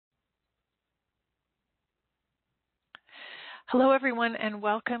Hello, everyone, and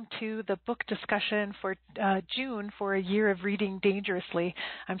welcome to the book discussion for June for A Year of Reading Dangerously.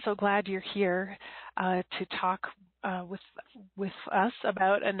 I'm so glad you're here to talk with us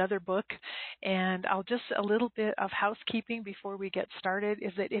about another book. And I'll just a little bit of housekeeping before we get started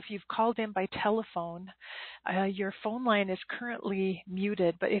is that if you've called in by telephone, your phone line is currently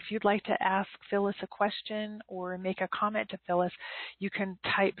muted. But if you'd like to ask Phyllis a question or make a comment to Phyllis, you can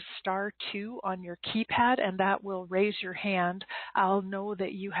type *2 on your keypad, and that will raise your hand. I'll know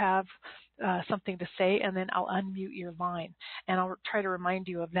that you have something to say, and then I'll unmute your line. And I'll try to remind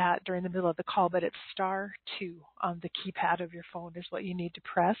you of that during the middle of the call, but it's *2 on the keypad of your phone is what you need to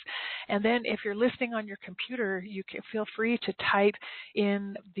press. And then if you're listening on your computer, you can feel free to type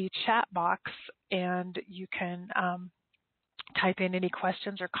in the chat box, and you can type in any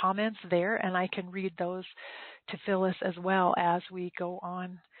questions or comments there, and I can read those to Phyllis as well as we go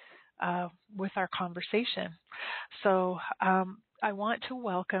on with our conversation. So I want to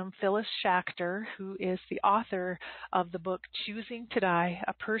welcome Phyllis Shacter, who is the author of the book Choosing to Die,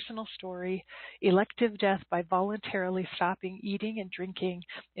 A Personal Story, Elective Death by Voluntarily Stopping Eating and Drinking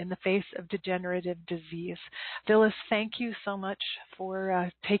in the Face of Degenerative Disease. Phyllis, thank you so much for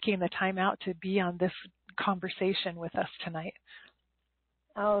taking the time out to be on this conversation with us tonight.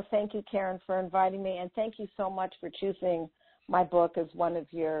 Oh, thank you, Karen, for inviting me, and thank you so much for choosing my book as one of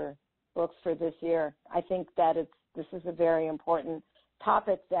your books for this year. I think that this is a very important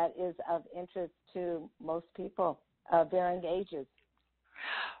topic that is of interest to most people of varying ages.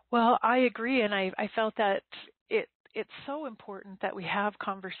 Well, I agree, and I felt that it's so important that we have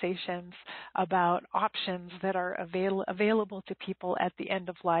conversations about options that are available to people at the end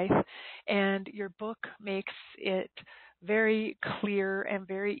of life, and your book makes it very clear and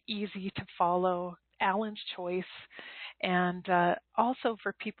very easy to follow Alan's choice, and also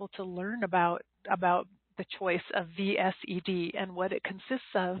for people to learn about the choice of VSED and what it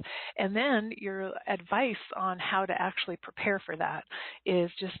consists of, and then your advice on how to actually prepare for that is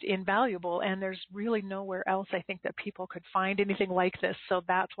just invaluable, and there's really nowhere else I think that people could find anything like this. So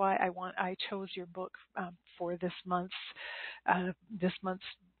that's why I chose your book for this month's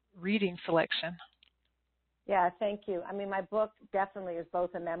reading selection. Yeah, thank you. I mean, my book definitely is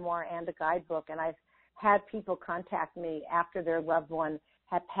both a memoir and a guidebook, and I've had people contact me after their loved one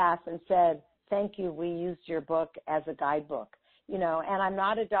had passed and said, thank you, we used your book as a guidebook. And I'm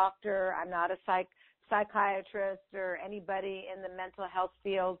not a doctor, I'm not a psychiatrist or anybody in the mental health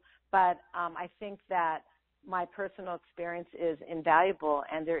field, but I think that my personal experience is invaluable,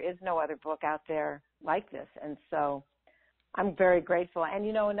 and there is no other book out there like this. And so I'm very grateful. And,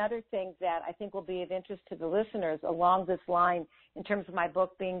 another thing that I think will be of interest to the listeners along this line, in terms of my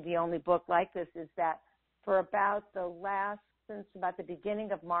book being the only book like this, is that for since about the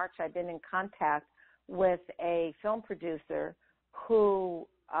beginning of March, I've been in contact with a film producer who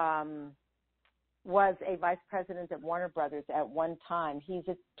was a vice president at Warner Brothers at one time. He's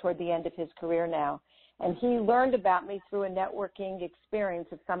toward the end of his career now. And he learned about me through a networking experience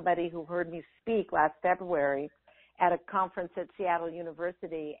of somebody who heard me speak last February at a conference at Seattle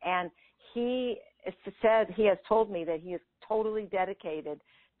University. And he has told me that he is totally dedicated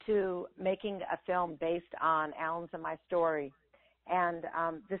to making a film based on Alan's and my story. And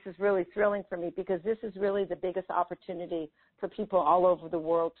this is really thrilling for me, because this is really the biggest opportunity for people all over the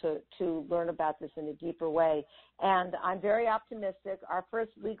world to learn about this in a deeper way. And I'm very optimistic. Our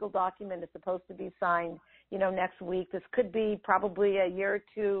first legal document is supposed to be signed, next week. This could be probably a year or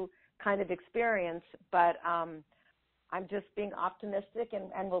two kind of experience, but I'm just being optimistic,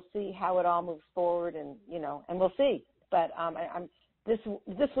 and we'll see how it all moves forward, and we'll see. But this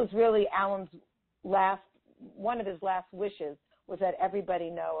was really Alan's one of his last wishes, was that everybody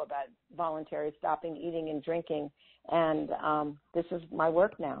know about voluntary stopping eating and drinking, and this is my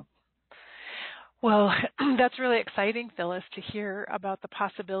work now. Well, that's really exciting, Phyllis, to hear about the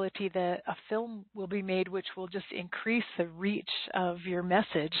possibility that a film will be made which will just increase the reach of your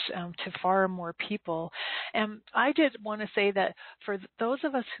message to far more people. And I did want to say that for those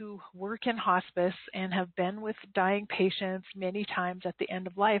of us who work in hospice and have been with dying patients many times at the end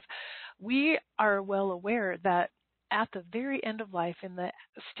of life, we are well aware that at the very end of life, in the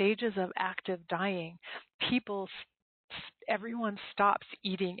stages of active dying, everyone stops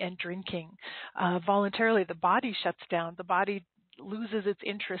eating and drinking. Voluntarily, the body shuts down. The body loses its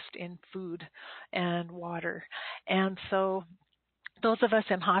interest in food and water. And so those of us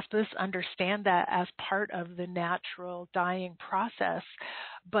in hospice understand that as part of the natural dying process.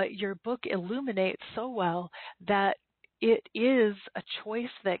 But your book illuminates so well that it is a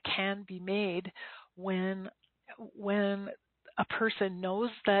choice that can be made when a person knows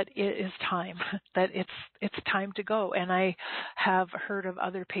that it is time, that it's time to go. And I have heard of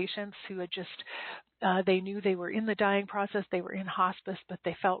other patients who had just they knew they were in the dying process, they were in hospice, but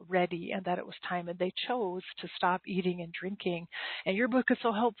they felt ready and that it was time, and they chose to stop eating and drinking. And your book is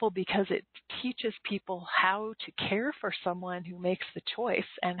so helpful because it teaches people how to care for someone who makes the choice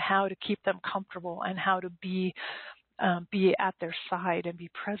and how to keep them comfortable and how to be at their side and be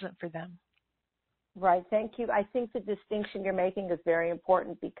present for them. Right. Thank you. I think the distinction you're making is very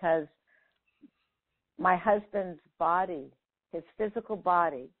important because my husband's body, his physical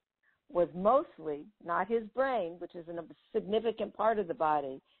body, was mostly not his brain, which is a significant part of the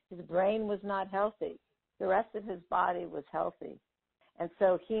body. His brain was not healthy. The rest of his body was healthy. And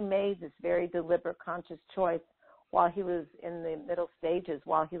so he made this very deliberate, conscious choice while he was in the middle stages,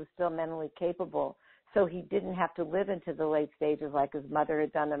 while he was still mentally capable. So he didn't have to live into the late stages like his mother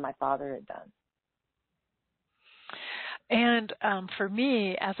had done and my father had done. And for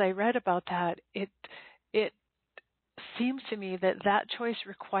me, as I read about that, it seems to me that choice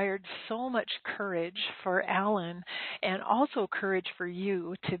required so much courage for Alan and also courage for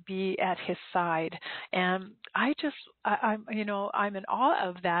you to be at his side. And I'm in awe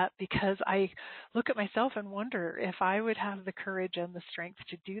of that because I look at myself and wonder if I would have the courage and the strength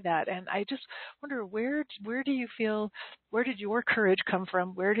to do that. And I just wonder, where do you feel, where did your courage come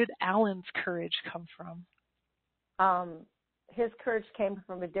from? Where did Alan's courage come from? His courage came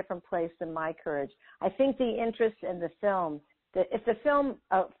from a different place than my courage. I think the interest in the film, that if the film,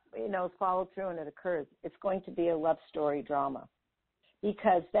 is followed through and it occurs, it's going to be a love story drama,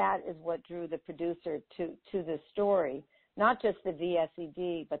 because that is what drew the producer to the story, not just the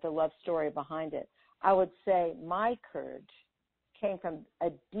VSED, but the love story behind it. I would say my courage came from a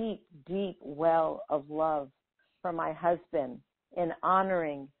deep, deep well of love for my husband in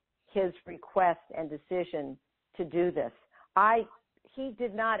honoring his request and decision to do this. He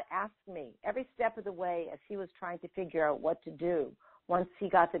did not ask me every step of the way as he was trying to figure out what to do once he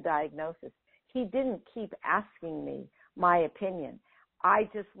got the diagnosis. He didn't keep asking me my opinion. I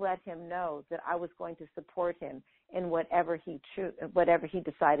just let him know that I was going to support him in whatever he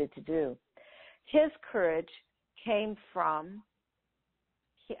decided to do. His courage came from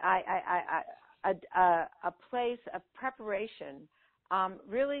a place of preparation,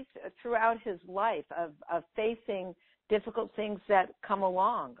 really throughout his life of facing difficult things that come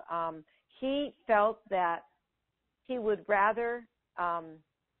along. He felt that he would rather,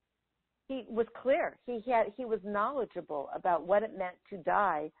 he was clear. He was knowledgeable about what it meant to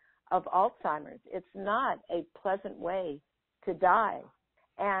die of Alzheimer's. It's not a pleasant way to die.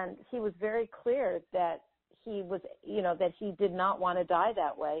 And he was very clear that that he did not want to die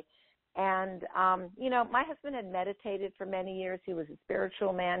that way. And, my husband had meditated for many years. He was a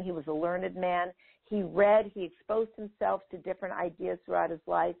spiritual man. He was a learned man. He read. He exposed himself to different ideas throughout his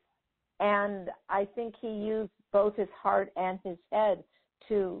life. And I think he used both his heart and his head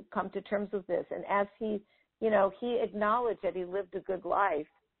to come to terms with this. And as he acknowledged that he lived a good life.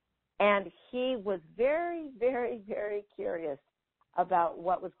 And he was very, very, very curious about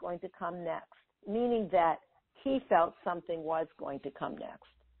what was going to come next, meaning that he felt something was going to come next.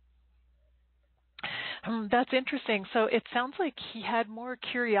 That's interesting. So it sounds like he had more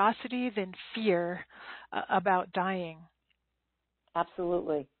curiosity than fear about dying.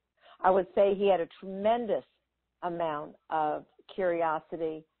 Absolutely. I would say he had a tremendous amount of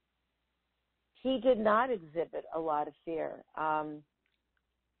curiosity. He did not exhibit a lot of fear.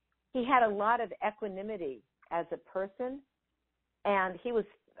 He had a lot of equanimity as a person, and he was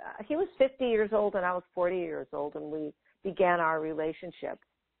 50 years old and I was 40 years old, and we began our relationship.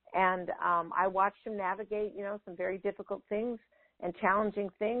 And I watched him navigate, some very difficult things and challenging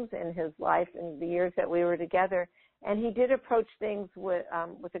things in his life in the years that we were together. And he did approach things with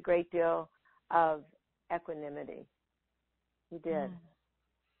a great deal of equanimity. He did.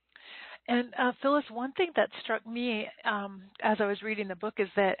 And Phyllis, one thing that struck me as I was reading the book is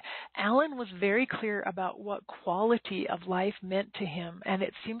that Alan was very clear about what quality of life meant to him. And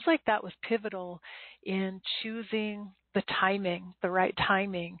it seems like that was pivotal in choosing the right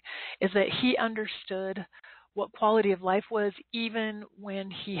timing, is that he understood what quality of life was even when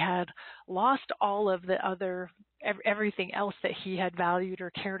he had lost all of the everything else that he had valued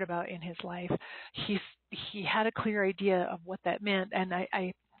or cared about in his life. He had a clear idea of what that meant. And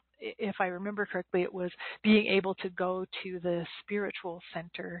if I remember correctly, it was being able to go to the spiritual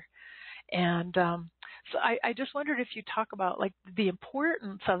center. And so I just wondered if you talk about like the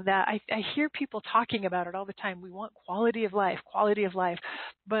importance of that. I hear people talking about it all the time. We want quality of life.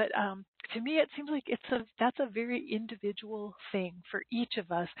 But to me, it seems like that's a very individual thing for each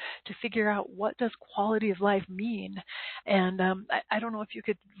of us to figure out what does quality of life mean. And I don't know if you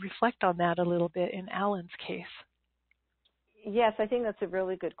could reflect on that a little bit in Alan's case. Yes, I think that's a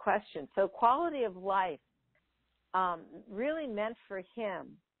really good question. So quality of life really meant for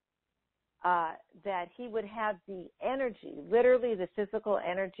him that he would have the energy, literally the physical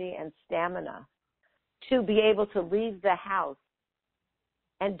energy and stamina, to be able to leave the house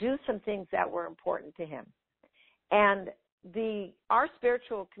and do some things that were important to him. And our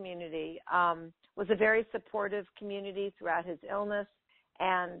spiritual community was a very supportive community throughout his illness,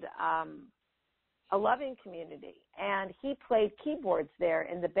 and a loving community. And he played keyboards there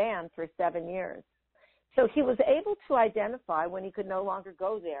in the band for 7 years. So he was able to identify when he could no longer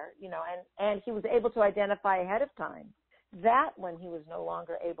go there, and he was able to identify ahead of time that when he was no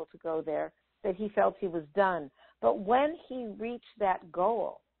longer able to go there, that he felt he was done. But when he reached that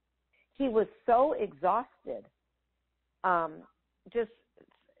goal, he was so exhausted, just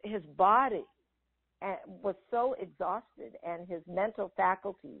his body was so exhausted and his mental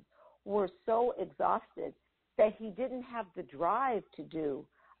faculties were so exhausted that he didn't have the drive to do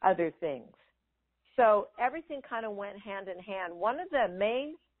other things. So everything kind of went hand in hand. One of the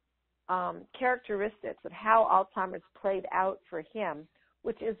main characteristics of how Alzheimer's played out for him,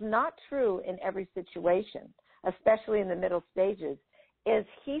 which is not true in every situation, especially in the middle stages, is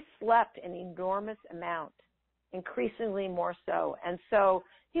he slept an enormous amount, increasingly more so. And so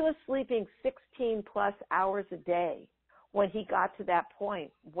he was sleeping 16 plus hours a day when he got to that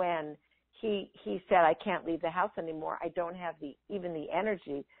point when he said, I can't leave the house anymore. I don't have even the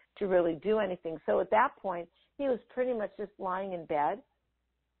energy to really do anything. So at that point, he was pretty much just lying in bed.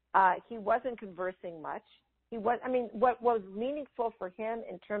 He wasn't conversing much. What was meaningful for him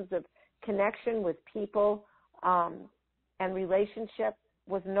in terms of connection with people and relationship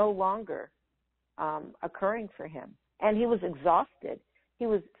was no longer occurring for him. And he was exhausted.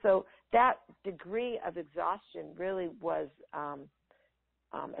 So that degree of exhaustion really was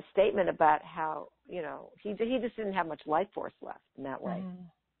a statement about how, he just didn't have much life force left in that way. Mm.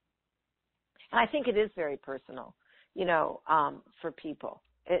 And I think it is very personal, for people.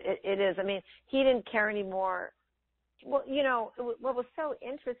 It is. I mean, he didn't care anymore. Well, what was so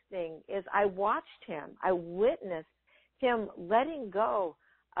interesting is I witnessed him letting go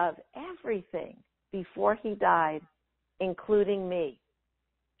of everything before he died, including me.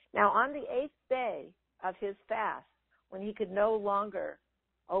 Now, on the 8th day of his fast, when he could no longer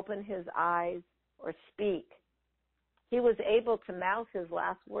open his eyes or speak, he was able to mouth his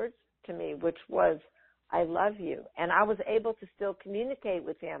last words to me, which was, I love you. And I was able to still communicate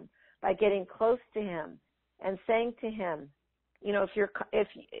with him by getting close to him and saying to him,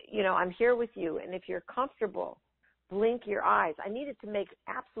 I'm here with you, and if you're comfortable, blink your eyes. I needed to make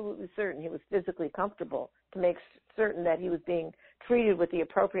absolutely certain he was physically comfortable, to make certain that he was being treated with the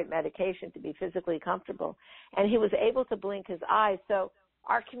appropriate medication to be physically comfortable. And he was able to blink his eyes. So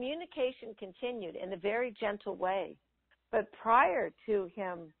our communication continued in a very gentle way. But prior to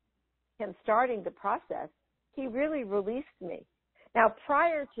him starting the process, he really released me. Now,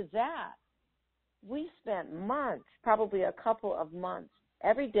 prior to that, we spent months, probably a couple of months,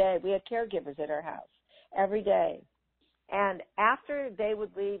 every day. We had caregivers at our house every day. And after they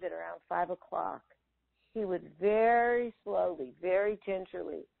would leave at around 5 o'clock, he would very slowly, very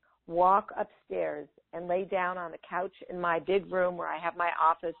gingerly walk upstairs and lay down on the couch in my big room where I have my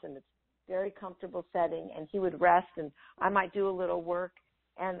office, and it's a very comfortable setting, and he would rest, and I might do a little work.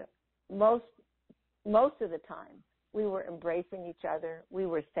 And most of the time, we were embracing each other. We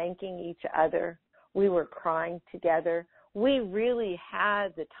were thanking each other. We were crying together. We really had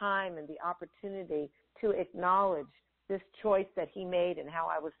the time and the opportunity to acknowledge this choice that he made and how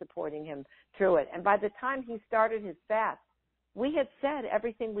I was supporting him through it. And by the time he started his fast, we had said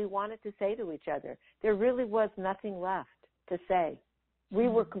everything we wanted to say to each other. There really was nothing left to say. We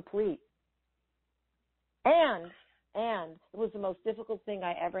were complete. And it was the most difficult thing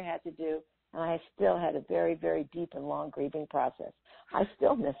I ever had to do, and I still had a very, very deep and long grieving process. I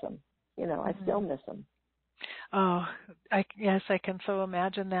still miss him. I still miss him. Oh, yes, I can so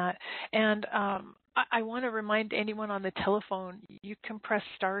imagine that. And I want to remind anyone on the telephone, you can press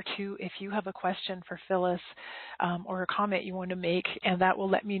 *2 if you have a question for Phyllis or a comment you want to make, and that will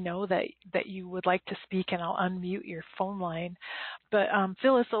let me know that you would like to speak, and I'll unmute your phone line. But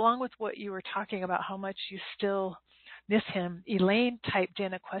Phyllis, along with what you were talking about, how much you still miss him, Elaine typed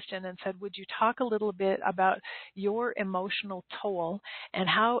in a question and said, would you talk a little bit about your emotional toll and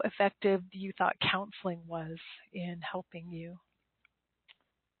how effective you thought counseling was in helping you?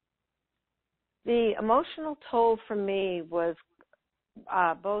 The emotional toll for me was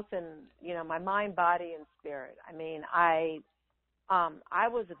both in, my mind, body, and spirit. I mean, I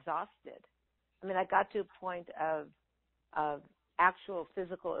was exhausted. I mean, I got to a point of actual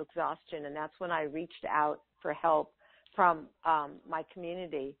physical exhaustion, and that's when I reached out for help from my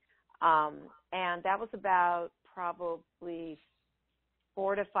community. And that was about probably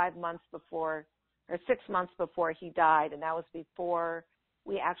 4 to 5 months before, or 6 months before he died, and that was before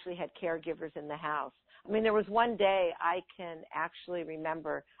we actually had caregivers in the house. I mean, there was one day I can actually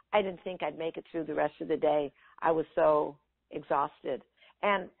remember I didn't think I'd make it through the rest of the day. I was so exhausted.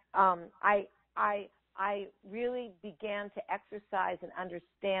 And I really began to exercise and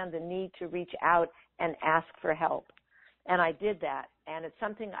understand the need to reach out and ask for help. And I did that. And it's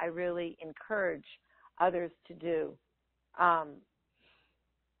something I really encourage others to do.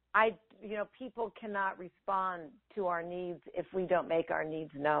 People cannot respond to our needs if we don't make our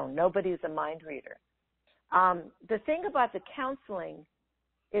needs known. Nobody's a mind reader. The thing about the counseling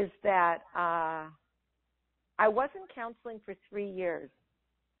is that I wasn't counseling for 3 years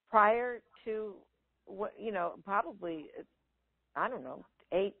prior to probably,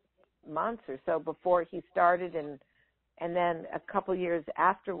 8 months or so before he started, and then a couple years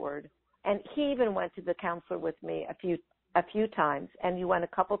afterward. And he even went to the counselor with me a few times, and he went a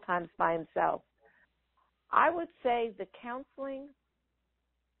couple times by himself. I would say the counseling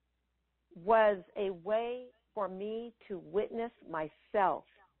was a way for me to witness myself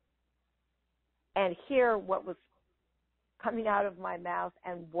and hear what was coming out of my mouth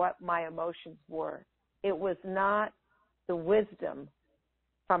and what my emotions were. It was not the wisdom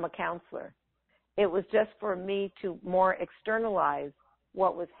from a counselor. It was just for me to more externalize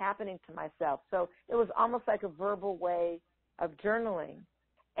what was happening to myself. So it was almost like a verbal way of journaling.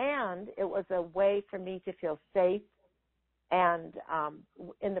 And it was a way for me to feel safe and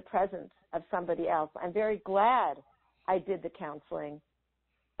in the presence of somebody else. I'm very glad I did the counseling,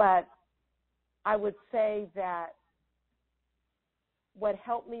 but I would say that what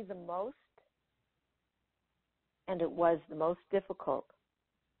helped me the most, and it was the most difficult,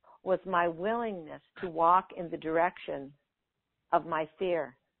 was my willingness to walk in the direction of my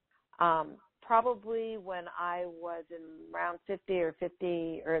fear. Probably when I was in around 50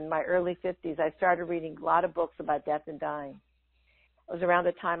 or in my early 50s, I started reading a lot of books about death and dying. It was around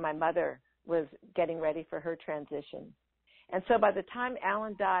the time my mother was getting ready for her transition. And so by the time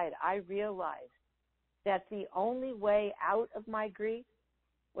Alan died, I realized that the only way out of my grief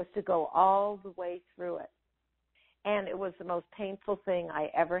was to go all the way through it. And it was the most painful thing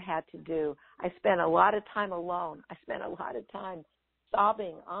I ever had to do. I spent a lot of time alone. I spent a lot of time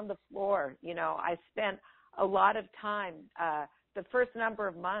sobbing on the floor. I spent a lot of time, the first number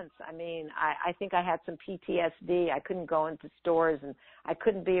of months, I think I had some PTSD. I couldn't go into stores, and I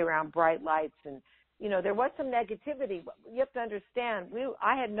couldn't be around bright lights. And, there was some negativity. You have to understand,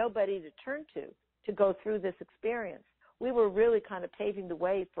 I had nobody to turn to go through this experience. We were really kind of paving the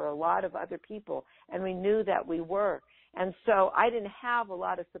way for a lot of other people, and we knew that we were. And so I didn't have a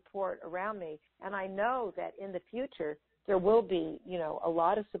lot of support around me, and I know that in the future there will be, a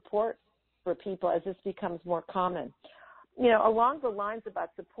lot of support for people as this becomes more common. Along the lines about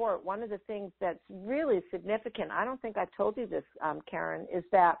support, one of the things that's really significant, I don't think I've told you this, Karen, is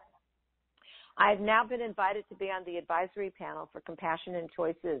that I've now been invited to be on the advisory panel for Compassion and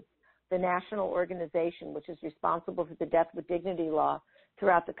Choices, the national organization which is responsible for the Death with Dignity law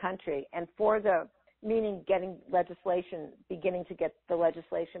throughout the country, and for beginning to get the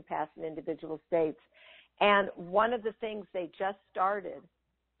legislation passed in individual states. And one of the things they just started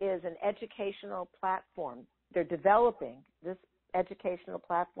is an educational platform. They're developing this educational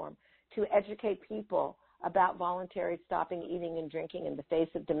platform to educate people about voluntary stopping eating and drinking in the face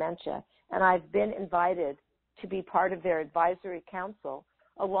of dementia. And I've been invited to be part of their advisory council,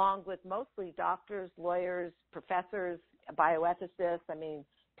 along with mostly doctors, lawyers, professors, bioethicists,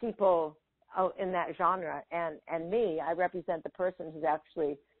 people in that genre. And me, I represent the person who's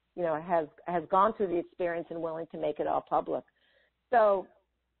actually, has gone through the experience and willing to make it all public. So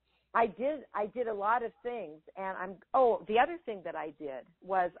I did a lot of things. And the other thing that I did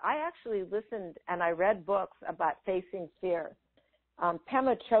was I actually listened and I read books about facing fear.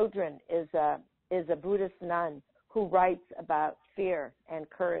 Pema Chodron is a Buddhist nun who writes about fear and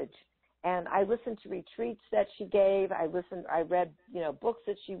courage. And I listened to retreats that she gave. I read, books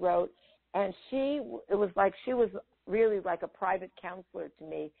that she wrote. And it was like she was really like a private counselor to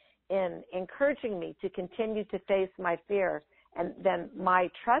me in encouraging me to continue to face my fear, and then my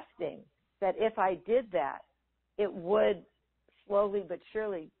trusting that if I did that, it would slowly but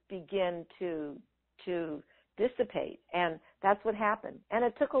surely begin to dissipate. And that's what happened. And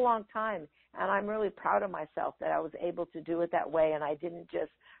it took a long time. And I'm really proud of myself that I was able to do it that way. And I didn't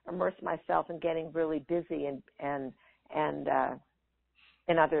just immerse myself in getting really busy and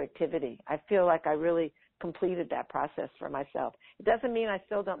in other activity. I feel like I really completed that process for myself. It doesn't mean I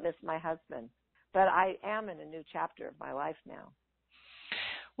still don't miss my husband, but I am in a new chapter of my life now.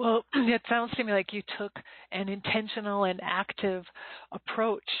 Well, it sounds to me like you took an intentional and active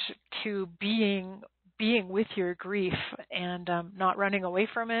approach to being with your grief and not running away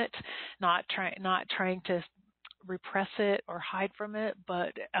from it, not trying to repress it or hide from it,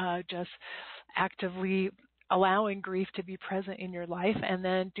 but just actively allowing grief to be present in your life, and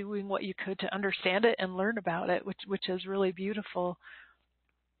then doing what you could to understand it and learn about it, which is really beautiful.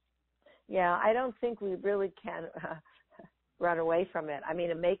 Yeah, I don't think we really can run away from it. I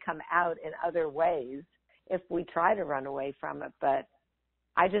mean, it may come out in other ways if we try to run away from it, but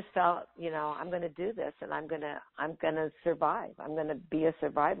I just felt, I'm going to do this, and I'm going to survive. I'm going to be a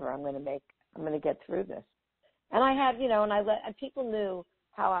survivor. I'm going to get through this. And I had, and people knew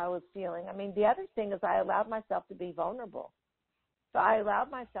how I was feeling. I mean, the other thing is I allowed myself to be vulnerable. So I allowed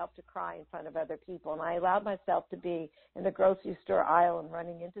myself to cry in front of other people, and I allowed myself to be in the grocery store aisle and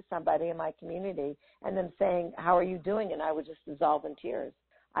running into somebody in my community and then saying, "How are you doing?" And I would just dissolve in tears.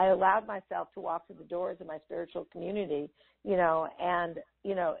 I allowed myself to walk through the doors of my spiritual community, and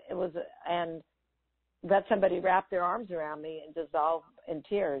let somebody wrap their arms around me and dissolve in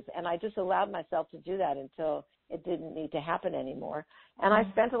tears. And I just allowed myself to do that until it didn't need to happen anymore. And I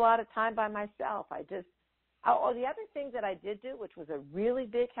spent a lot of time by myself. The other thing that I did do, which was a really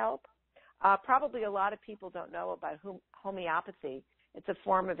big help, probably a lot of people don't know about homeopathy. It's a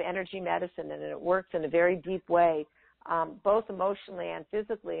form of energy medicine, and it works in a very deep way, both emotionally and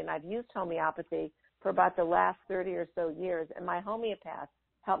physically. And I've used homeopathy for about the last 30 or so years, and my homeopath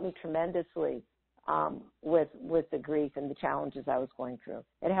helped me tremendously with the grief and the challenges I was going through.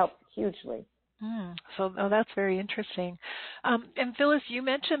 It helped hugely. So that's very interesting. And Phyllis, you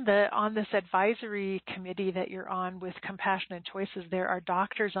mentioned that on this advisory committee that you're on with Compassion and Choices, there are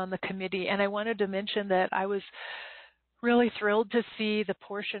doctors on the committee. And I wanted to mention that I was really thrilled to see the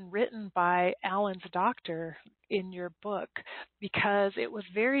portion written by Alan's doctor in your book, because it was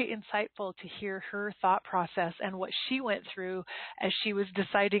very insightful to hear her thought process and what she went through as she was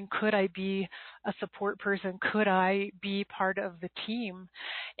deciding, could I be a support person? Could I be part of the team?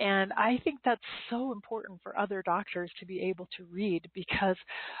 And I think that's so important for other doctors to be able to read, because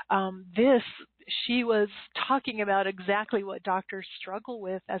she was talking about exactly what doctors struggle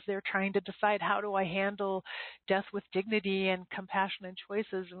with as they're trying to decide, how do I handle death with dignity and compassion and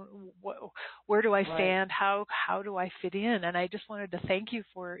choices? Where do I stand? How do I fit in? And I just wanted to thank you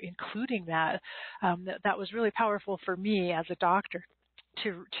for including that. That was really powerful for me as a doctor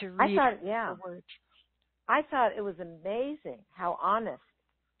to read the words. I thought it was amazing how honest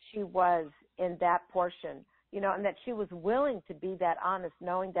she was in that portion, and that she was willing to be that honest,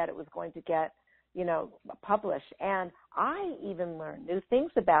 knowing that it was going to get, published. And I even learned new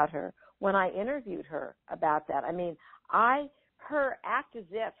things about her when I interviewed her about that. I mean, her act as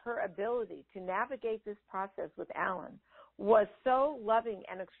if, her ability to navigate this process with Alan was so loving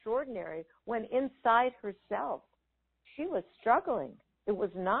and extraordinary, when inside herself she was struggling. It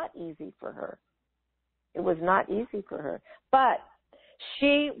was not easy for her. But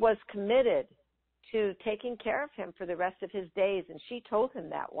she was committed to taking care of him for the rest of his days, and she told him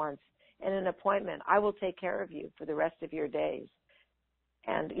that once in an appointment, "I will take care of you for the rest of your days."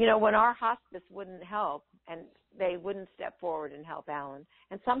 And, when our hospice wouldn't help, and they wouldn't step forward and help Alan,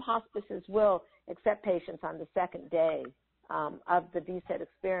 and some hospices will accept patients on the second day of the VSED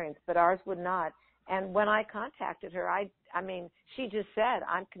experience, but ours would not. And when I contacted her, I mean, she just said,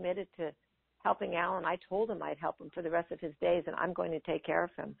 "I'm committed to helping Alan. I told him I'd help him for the rest of his days, and I'm going to take care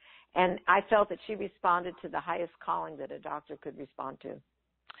of him." And I felt that she responded to the highest calling that a doctor could respond to.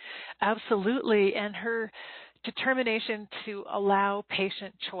 Absolutely. And her determination to allow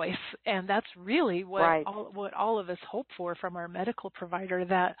patient choice. And that's really what all of us hope for from our medical provider,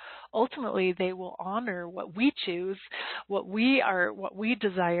 that ultimately they will honor what we choose, what we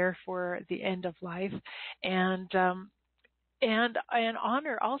desire for the end of life, and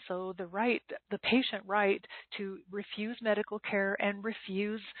honor also the patient right to refuse medical care and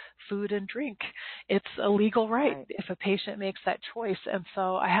refuse food and drink. It's a legal right if a patient makes that choice. And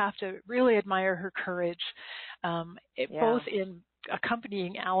so I have to really admire her courage, both in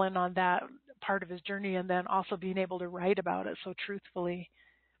accompanying Alan on that part of his journey, and then also being able to write about it so truthfully.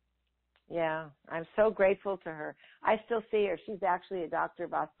 Yeah, I'm so grateful to her. I still see her. She's actually a doctor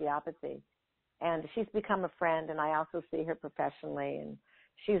of osteopathy. And she's become a friend, and I also see her professionally. And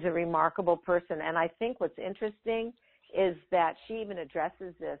She's a remarkable person. And I think what's interesting is that she even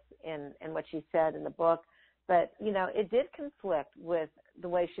addresses this in what she said in the book. But, you know, it did conflict with the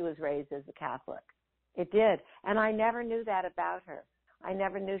way she was raised as a Catholic. It did. And I never knew that about her. I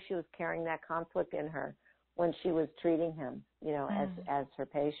never knew she was carrying that conflict in her when she was treating him, you know, as her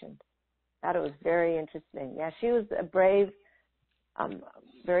patient. I thought it was very interesting. Yeah, she was a brave,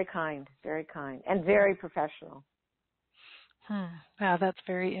 very kind, and very professional. Yeah, that's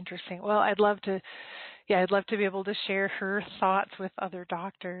very interesting. Well, I'd love to be able to share her thoughts with other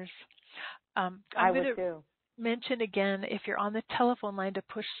doctors. I would too. Mention again, if you're on the telephone line, to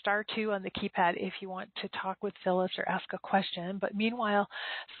push *2 on the keypad if you want to talk with Phyllis or ask a question. But meanwhile,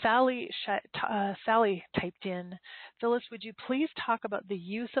 Sally typed in, Phyllis, would you please talk about the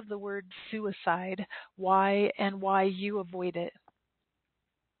use of the word suicide, why you avoid it?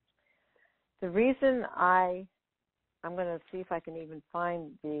 The reason I'm going to see if I can even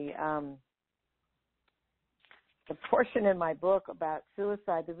find the portion in my book about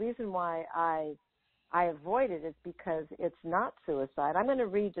suicide. The reason why I avoid it is because it's not suicide. I'm going to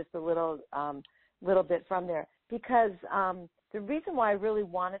read just a little bit from there, because the reason why I really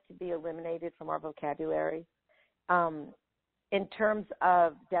want it to be eliminated from our vocabulary in terms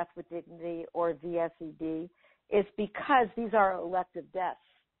of death with dignity or VSED is because these are elective deaths.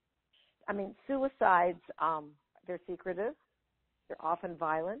 I mean, suicides, they're secretive, they're often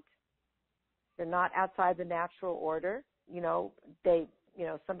violent, they're not outside the natural order.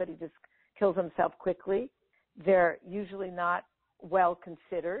 Somebody just kills himself quickly. They're usually not well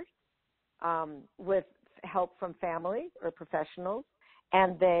considered with help from family or professionals,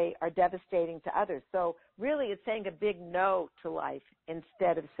 and they are devastating to others. So really it's saying a big no to life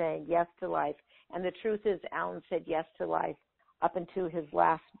instead of saying yes to life. And the truth is, Alan said yes to life up until his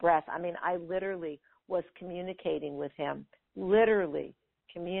last breath. I mean, I literally was communicating with him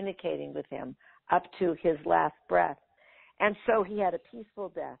up to his last breath. And so he had a peaceful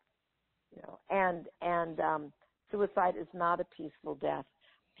death. And suicide is not a peaceful death.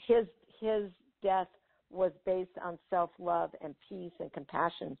 His death was based on self-love and peace and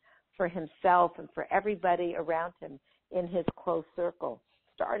compassion for himself and for everybody around him in his close circle,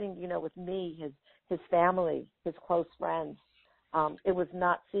 starting, with me, his family, his close friends. It was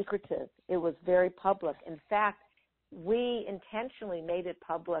not secretive. It was very public. In fact, we intentionally made it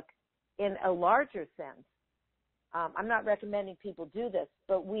public in a larger sense. I'm not recommending people do this,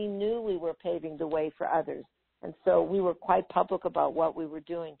 but we knew we were paving the way for others. And so we were quite public about what we were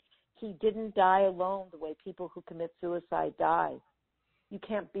doing. He didn't die alone the way people who commit suicide die. You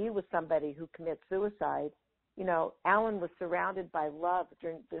can't be with somebody who commits suicide. Alan was surrounded by love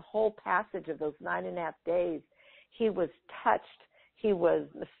during the whole passage of those 9.5 days. He was touched. He was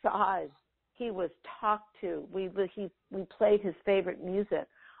massaged. He was talked to. We played his favorite music.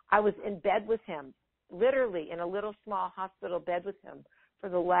 I was in bed with him, literally in a little small hospital bed with him for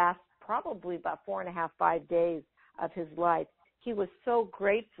the last probably about 4.5, 5 days of his life. He was so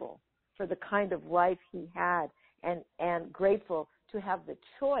grateful for the kind of life he had and grateful to have the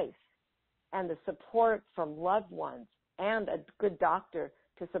choice and the support from loved ones and a good doctor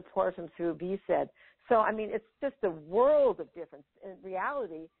to support him through VSED. So, I mean, it's just a world of difference. In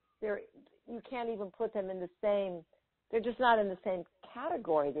reality, you can't even put them in the same, they're just not in the same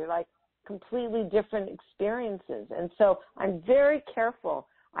category. They're like completely different experiences. And so I'm very careful.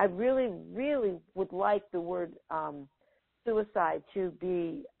 I really, really would like the word suicide to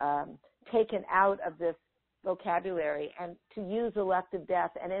be taken out of this vocabulary and to use elective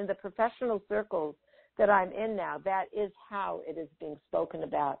death. And in the professional circles that I'm in now, that is how it is being spoken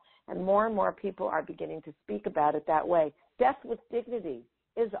about. And more people are beginning to speak about it that way. Death with dignity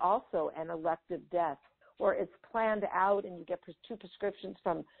is also an elective death, or it's planned out and you get two prescriptions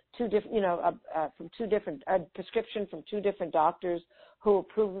from two different, prescription from two different doctors who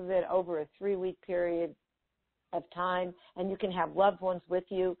approve of it over a 3-week period of time, and you can have loved ones with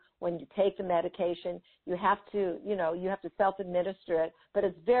you when you take the medication. You have to self-administer it, but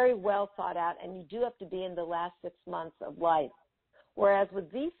it's very well thought out, and you do have to be in the last 6 months of life. Whereas with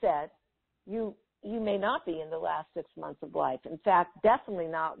VSED, you may not be in the last 6 months of life. In fact, definitely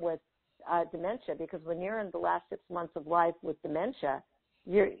not with dementia, because when you're in the last 6 months of life with dementia,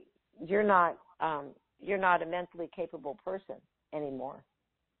 you're not a mentally capable person anymore.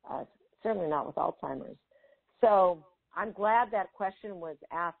 Certainly not with Alzheimer's. So I'm glad that question was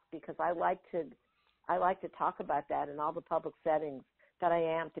asked, because I like to talk about that in all the public settings that I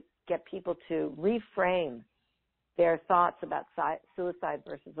am, to get people to reframe their thoughts about suicide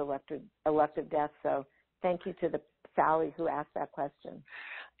versus elective death. So thank you to Sally who asked that question.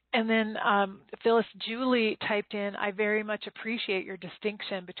 And then Phyllis Julie typed in, I very much appreciate your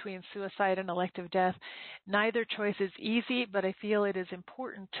distinction between suicide and elective death. Neither choice is easy, but I feel it is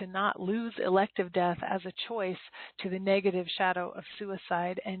important to not lose elective death as a choice to the negative shadow of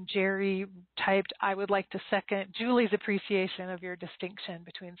suicide. And Jerry typed, I would like to second Julie's appreciation of your distinction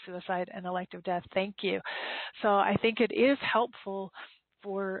between suicide and elective death. Thank you. So I think it is helpful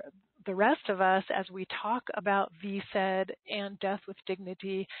for the rest of us as we talk about VSED and death with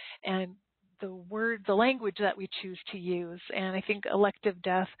dignity and the language that we choose to use. And I think elective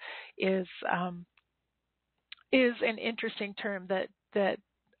death is an interesting term that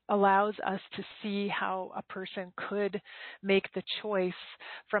allows us to see how a person could make the choice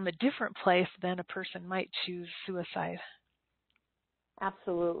from a different place than a person might choose suicide.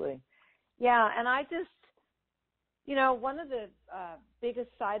 Absolutely. Yeah, and I just, one of the biggest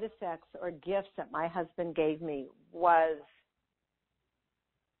side effects or gifts that my husband gave me was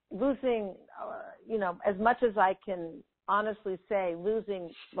losing, as much as I can honestly say,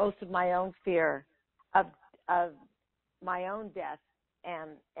 losing most of my own fear of my own death.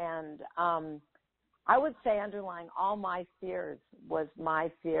 And I would say underlying all my fears was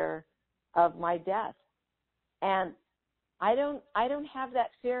my fear of my death. And I don't have that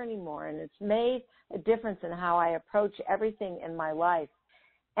fear anymore, and it's made a difference in how I approach everything in my life.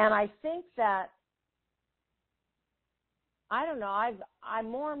 And I think that, I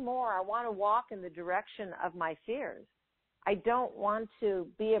more and more, I want to walk in the direction of my fears. I don't want to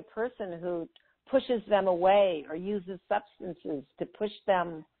be a person who pushes them away or uses substances to push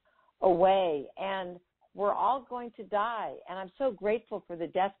them away. And we're all going to die. And I'm so grateful for the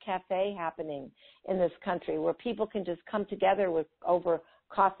Death Cafe happening in this country where people can just come together over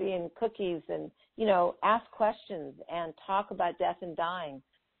coffee and cookies and, ask questions and talk about death and dying.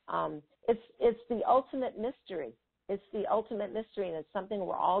 It's the ultimate mystery. It's the ultimate mystery, and it's something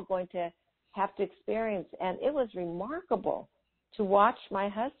we're all going to have to experience. And it was remarkable to watch my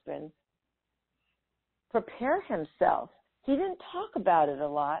husband prepare himself. He didn't talk about it a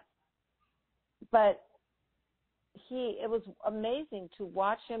lot, but it was amazing to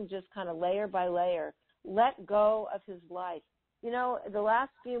watch him just kind of layer by layer let go of his life. The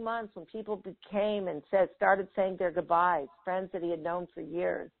last few months when people came and started saying their goodbyes, friends that he had known for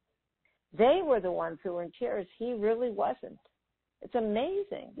years, they were the ones who were in tears. He really wasn't. It's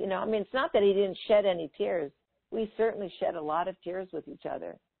amazing. It's not that he didn't shed any tears. We certainly shed a lot of tears with each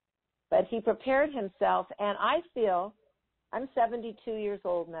other. But he prepared himself, and I feel, I'm 72 years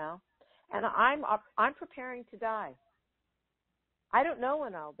old now, and I'm preparing to die. I don't know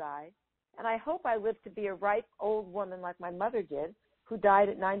when I'll die, and I hope I live to be a ripe old woman like my mother did, who died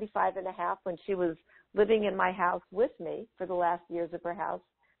at 95 and a half when she was living in my house with me for the last years of her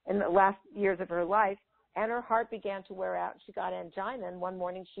life, and her heart began to wear out. She got angina, and one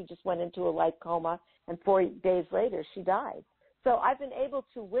morning she just went into a light coma, and 4 days later she died. So I've been able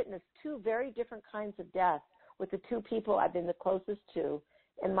to witness two very different kinds of death with the two people I've been the closest to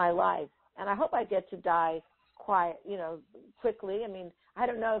in my life. And I hope I get to die quickly. I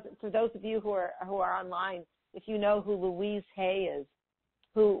don't know, for those of you who are online, if you know who Louise Hay is,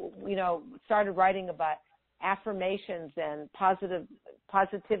 who, started writing about affirmations and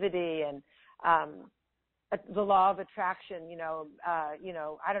positivity and the law of attraction, I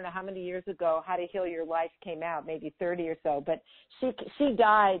don't know how many years ago How to Heal Your Life came out, maybe 30 or so, but she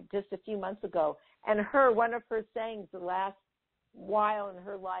died just a few months ago. And one of her sayings the last while in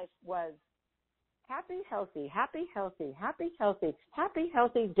her life was, happy, healthy, happy, healthy, happy, healthy, happy,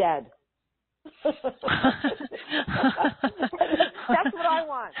 healthy, dead. That's what I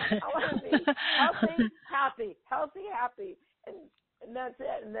want. I want to be healthy, happy, and that's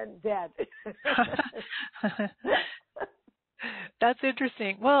it, and then dead. That's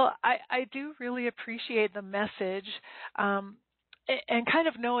interesting. Well, I do really appreciate the message. And kind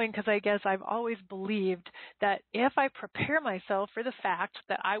of knowing, because I guess I've always believed that if I prepare myself for the fact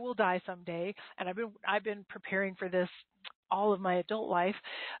that I will die someday, and I've been preparing for this all of my adult life,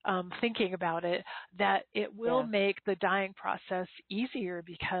 thinking about it, that it will make the dying process easier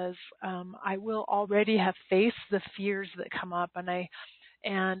because I will already have faced the fears that come up.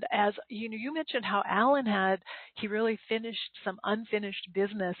 And as you mentioned how Alan he really finished some unfinished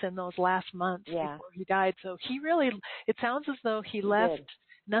business in those last months before he died. So it sounds as though he left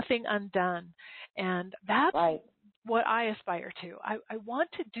nothing undone. And that's what I aspire to. I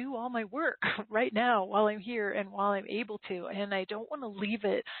want to do all my work right now while I'm here and while I'm able to. And I don't want to leave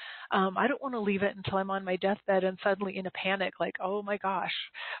it. I don't want to leave it until I'm on my deathbed and suddenly in a panic, like, oh my gosh,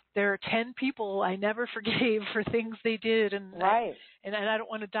 there are 10 people I never forgave for things they did. And I don't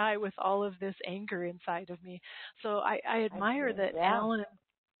want to die with all of this anger inside of me. So I admire that Alan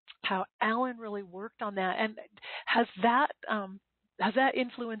how Alan really worked on that. And has that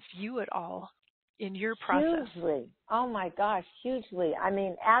influenced you at all in your process? Hugely. Oh my gosh, hugely. I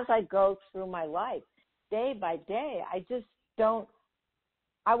mean, as I go through my life, day by day,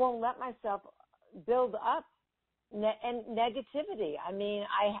 I won't let myself build up and negativity. I mean,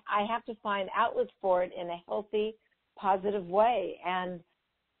 I have to find outlets for it in a healthy, positive way. And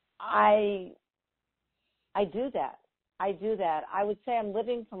I do that. I would say I'm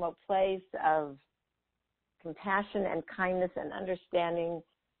living from a place of compassion and kindness and understanding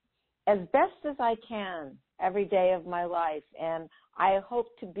as best as I can every day of my life. And I hope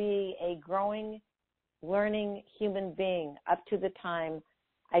to be a growing, learning human being up to the time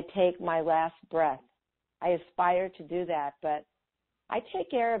I take my last breath. I aspire to do that, but I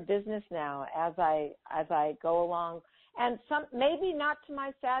take care of business now as I go along. And maybe not to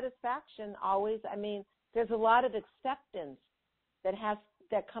my satisfaction always. I mean, there's a lot of acceptance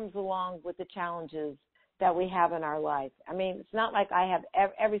that comes along with the challenges that we have in our life. I mean, it's not like I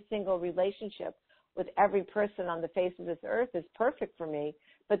have every single relationship with every person on the face of this earth is perfect for me,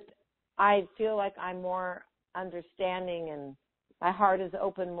 but I feel like I'm more understanding and my heart is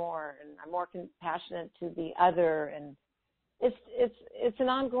open more and I'm more compassionate to the other. And it's an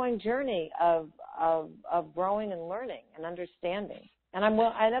ongoing journey of growing and learning and understanding. And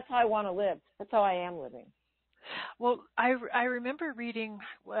that's how I want to live. That's how I am living. Well, I remember reading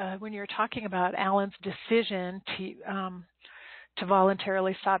when you were talking about Alan's decision to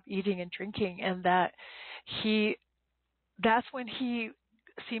voluntarily stop eating and drinking, and that's when he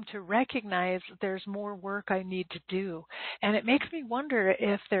seem to recognize there's more work I need to do. And it makes me wonder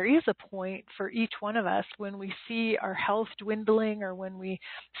if there is a point for each one of us when we see our health dwindling or when we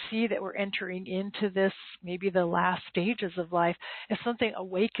see that we're entering into this, maybe the last stages of life, if something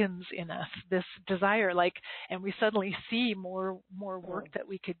awakens in us, this desire, and we suddenly see more work that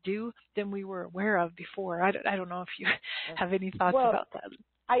we could do than we were aware of before. I don't know if you have any thoughts about that.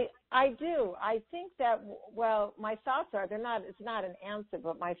 I do. I think that, my thoughts are, it's not an answer,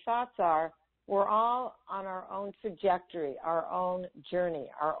 but my thoughts are, we're all on our own trajectory, our own journey,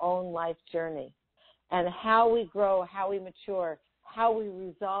 our own life journey. And how we grow, how we mature, how we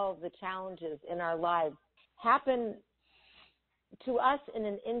resolve the challenges in our lives happen to us in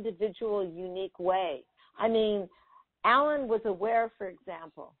an individual, unique way. I mean, Alan was aware, for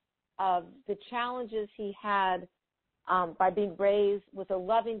example, of the challenges he had by being raised with a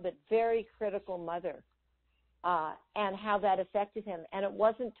loving but very critical mother, and how that affected him. And it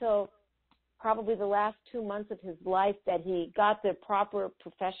wasn't until probably the last 2 months of his life that he got the proper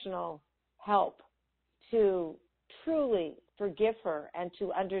professional help to truly forgive her and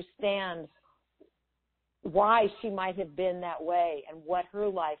to understand why she might have been that way and what her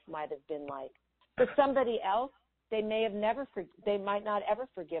life might have been like. For somebody else, they might not ever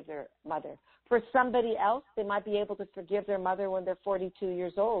forgive their mother. For somebody else, they might be able to forgive their mother when they're 42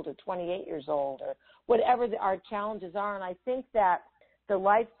 years old or 28 years old or whatever our challenges are. And I think that the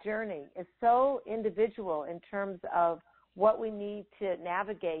life journey is so individual in terms of what we need to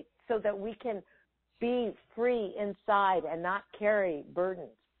navigate so that we can be free inside and not carry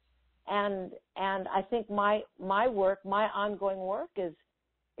burdens. And I think my work, my ongoing work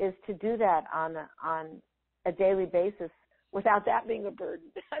is to do that on a daily basis without that being a burden.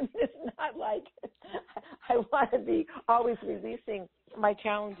 I mean, it's not like I want to be always releasing my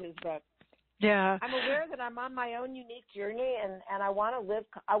challenges, but yeah, I'm aware that I'm on my own unique journey, and I want to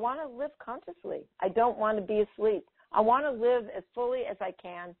live consciously. I don't want to be asleep. I want to live as fully as I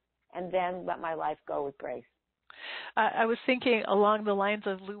can and then let my life go with grace. I was thinking along the lines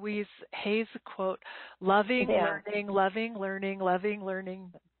of Louise Hay's quote, loving, learning, loving, learning, loving,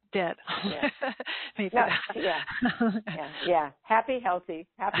 learning, dead. Yeah. Yeah. Happy, healthy.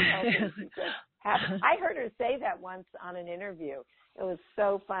 I heard her say that once on an interview. It was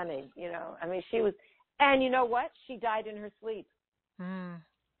so funny, I mean, she was, and you know what? She died in her sleep.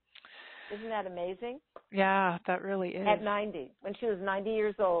 Isn't that amazing? Yeah, that really is. At 90. When she was 90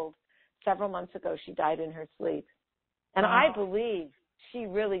 years old, several months ago, she died in her sleep. And wow. I believe she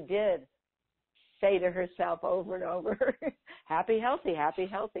really did say to herself over and over, happy, healthy, happy,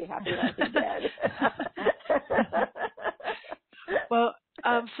 healthy, happy, healthy, dead. Well,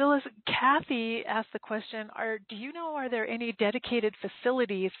 Phyllis, Kathy asked the question, are there any dedicated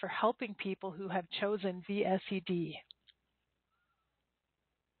facilities for helping people who have chosen VSED?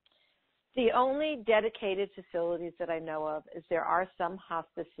 The only dedicated facilities that I know of is there are some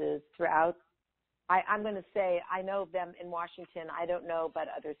hospices throughout. I'm going to say I know of them in Washington. I don't know about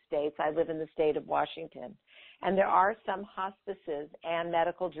other states. I live in the state of Washington. And there are some hospices and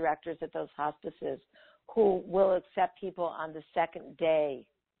medical directors at those hospices who will accept people on the second day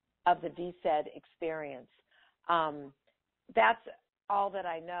of the VSED experience. That's all that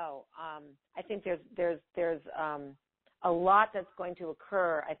I know. I think there's a lot that's going to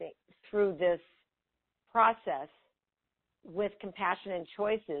occur, I think, through this process with Compassion and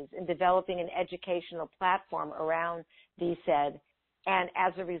Choices in developing an educational platform around VSED. And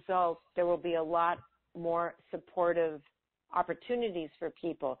as a result, there will be a lot more supportive opportunities for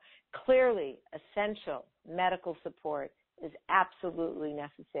people. Clearly, essential medical support is absolutely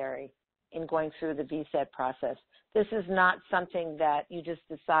necessary in going through the VSED process. This is not something that you just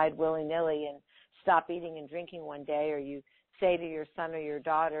decide willy-nilly and stop eating and drinking one day, or you say to your son or your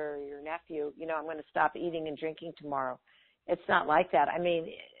daughter or your nephew, I'm going to stop eating and drinking tomorrow. It's not like that. I mean,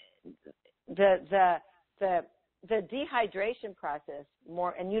 the dehydration process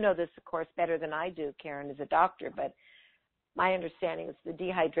more, and you know this, of course, better than I do, Karen, as a doctor, but my understanding is the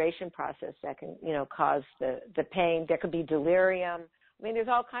dehydration process that can, cause the pain. There could be delirium. I mean, there's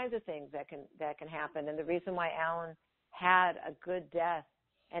all kinds of things that can happen. And the reason why Alan had a good death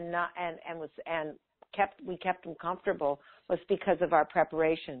we kept him comfortable was because of our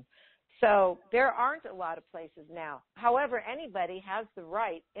preparation. So there aren't a lot of places now. However, anybody has the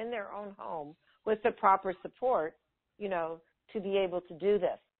right in their own home with the proper support, to be able to do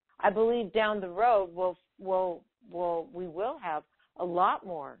this. I believe down the road we will have a lot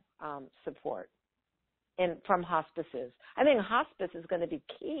more support from hospices. I think hospice is going to be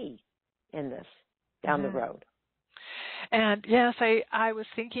key in this down the road. And yes, I was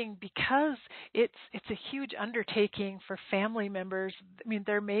thinking, because it's a huge undertaking for family members. I mean,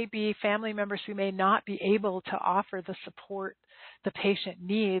 there may be family members who may not be able to offer the support the patient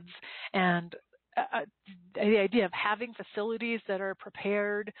needs, and the idea of having facilities that are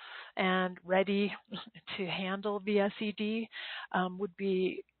prepared and ready to handle VSED would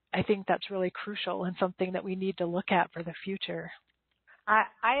be, I think that's really crucial and something that we need to look at for the future.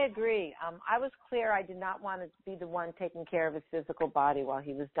 I agree. I was clear I did not want to be the one taking care of his physical body while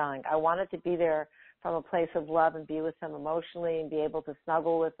he was dying. I wanted to be there from a place of love and be with him emotionally and be able to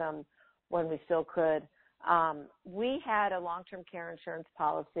snuggle with him when we still could. We had a long-term care insurance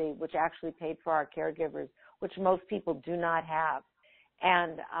policy which actually paid for our caregivers, which most people do not have.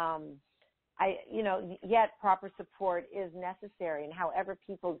 And yet proper support is necessary, and however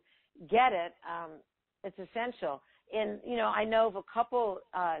people get it, it's essential. I know of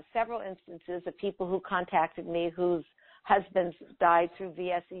several instances of people who contacted me whose husbands died through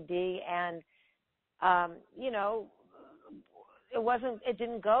VSED, and it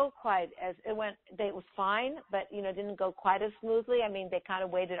didn't go quite as it went. It was fine, but it didn't go quite as smoothly. I mean, they kind of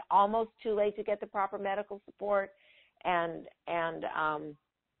waited almost too late to get the proper medical support, and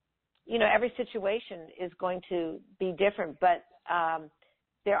every situation is going to be different. But I've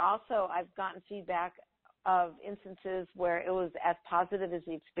gotten feedback of instances where it was as positive as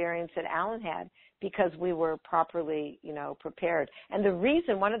the experience that Alan had, because we were properly, prepared. And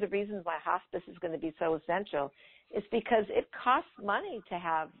one of the reasons why hospice is going to be so essential is because it costs money to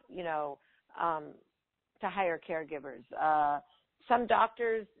have, to hire caregivers. Some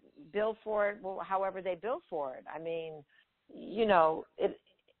doctors bill for it, however they bill for it. I mean,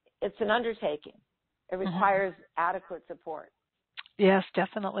 it's an undertaking. It requires adequate support. Yes,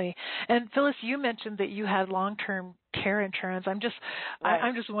 definitely. And Phyllis, you mentioned that you had long-term care insurance. I'm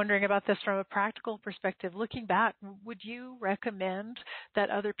just wondering about this from a practical perspective. Looking back, would you recommend that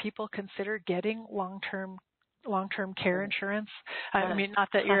other people consider getting long-term care insurance? I mean, not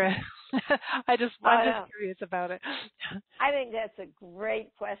that you're I'm just curious about it. I think that's a great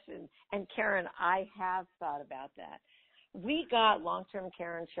question. And Karen, I have thought about that. We got long-term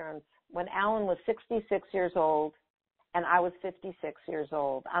care insurance when Alan was 66 years old and I was 56 years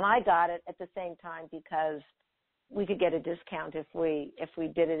old. And I got it at the same time because we could get a discount if we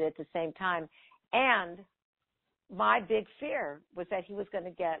did it at the same time. And my big fear was that he was going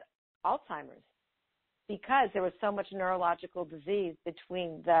to get Alzheimer's, because there was so much neurological disease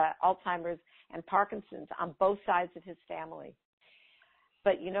between the Alzheimer's and Parkinson's on both sides of his family.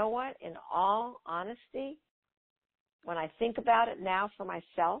 But you know what? In all honesty, when I think about it now for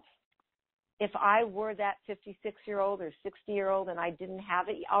myself, if I were that 56-year-old or 60-year-old and I didn't have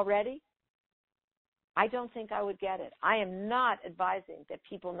it already, I don't think I would get it. I am not advising that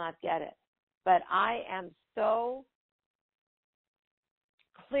people not get it, but I am so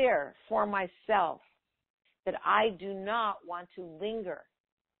clear for myself that I do not want to linger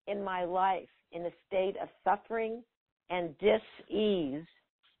in my life in a state of suffering and dis-ease,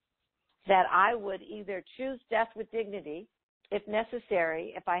 that I would either choose death with dignity, if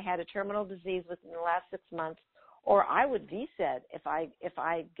necessary, if I had a terminal disease within the last 6 months, or I would VSED if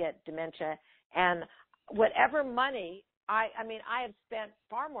I get dementia. And whatever money I mean, I have spent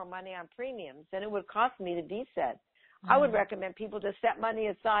far more money on premiums than it would cost me to VSED. Mm. I would recommend people to set money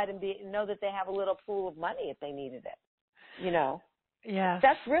aside and know that they have a little pool of money if they needed it. You know, Yes.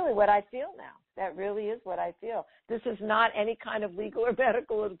 that's really what I feel now. That really is what I feel. This is not any kind of legal or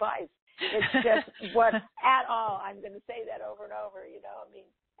medical advice. It's just what at all. I'm going to say that over and over. You know, I mean,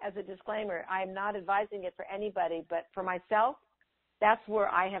 as a disclaimer, I'm not advising it for anybody, but for myself, that's where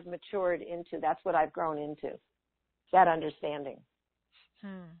I have matured into. That's what I've grown into. That understanding.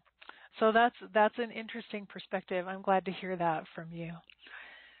 So that's an interesting perspective. I'm glad to hear that from you.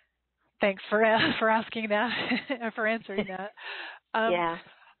 Thanks for asking that, for answering that. Yeah.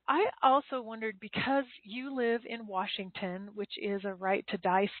 I also wondered, because you live in Washington, which is a right to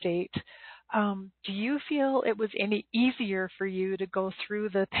die state, do you feel it was any easier for you to go through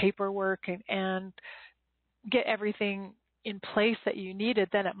the paperwork and get everything in place that you needed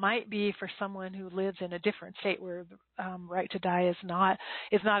than it might be for someone who lives in a different state where right to die is not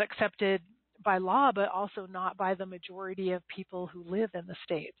accepted by law, but also not by the majority of people who live in the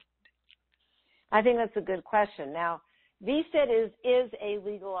state? I think that's a good question. Now, VSED is a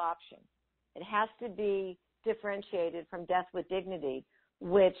legal option. It has to be differentiated from death with dignity,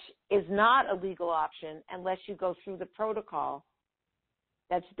 which is not a legal option unless you go through the protocol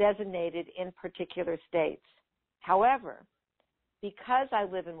that's designated in particular states. However, because I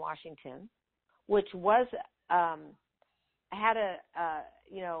live in Washington, which was had a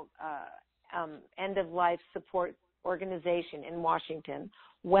end of life support organization in Washington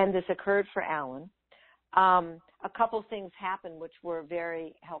when this occurred for Alan, a couple things happened which were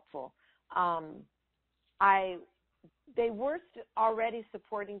very helpful. They were already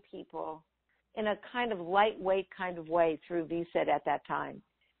supporting people in a kind of lightweight kind of way through VSED at that time.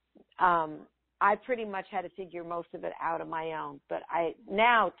 I pretty much had to figure most of it out on my own, but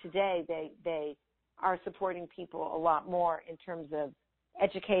today they are supporting people a lot more in terms of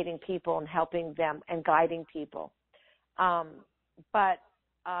educating people and helping them and guiding people. But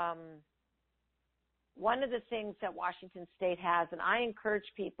one of the things that Washington State has, and I encourage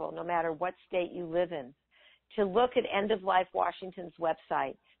people, no matter what state you live in, to look at End of Life Washington's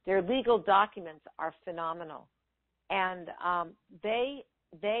website. Their legal documents are phenomenal. And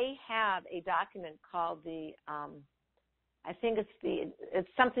they have a document called I think it's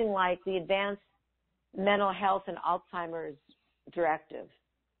something like the Advanced Mental Health and Alzheimer's Directive,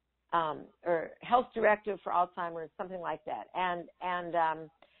 or Health Directive for Alzheimer's, something like that. And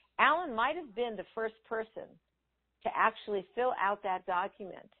Alan might have been the first person to actually fill out that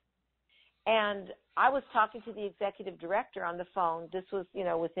document. And I was talking to the executive director on the phone. This was,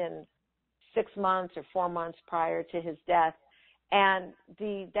 within 6 months or 4 months prior to his death. And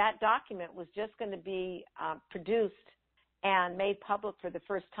that document was just going to be produced and made public for the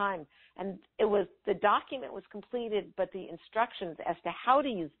first time. And the document was completed, but the instructions as to how to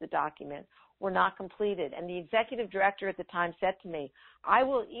use the document were not completed. And the executive director at the time said to me, "I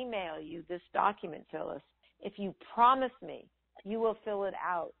will email you this document, Phyllis, if you promise me you will fill it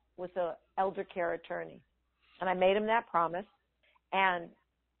out with an elder care attorney." And I made him that promise. And,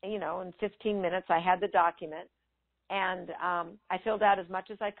 in 15 minutes I had the document. And I filled out as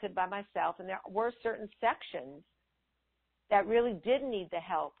much as I could by myself. And there were certain sections that really did need the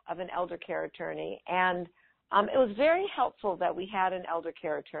help of an elder care attorney. And it was very helpful that we had an elder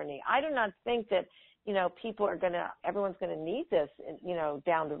care attorney. I do not think that, everyone's going to need this,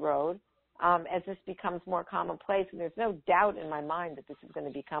 down the road as this becomes more commonplace. And there's no doubt in my mind that this is going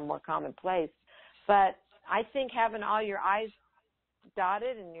to become more commonplace. But I think having all your I's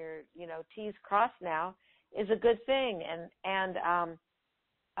dotted and your, T's crossed now is a good thing.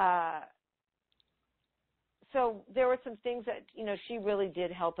 So there were some things that, she really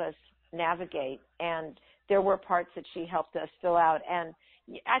did help us navigate, and there were parts that she helped us fill out. And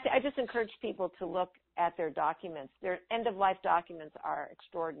I just encourage people to look at their documents. Their end-of-life documents are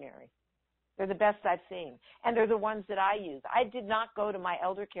extraordinary. They're the best I've seen, and they're the ones that I use. I did not go to my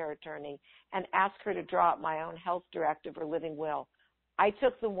elder care attorney and ask her to draw up my own health directive or living will. I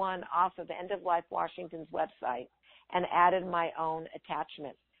took the one off of End of Life Washington's website and added my own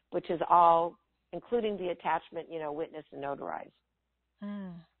attachment, which is all, including the attachment, witnessed and notarized.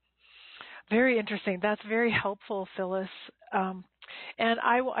 Very interesting. That's very helpful, Phyllis. And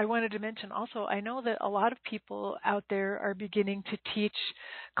I wanted to mention also, I know that a lot of people out there are beginning to teach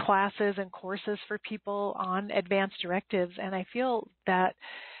classes and courses for people on advanced directives, and I feel that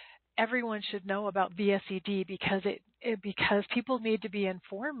everyone should know about VSED because people need to be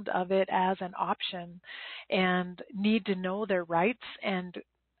informed of it as an option and need to know their rights and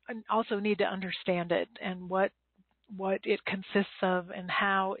also need to understand it and what what it consists of and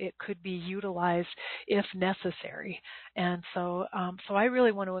how it could be utilized if necessary. And so I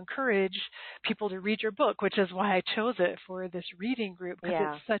really want to encourage people to read your book, which is why I chose it for this reading group,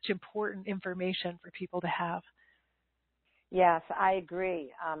 because it's such important information for people to have. Yes, I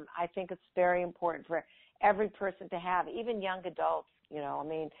agree. I think it's very important for every person to have, even young adults,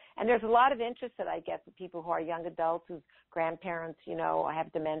 and there's a lot of interest that I get from people who are young adults whose grandparents,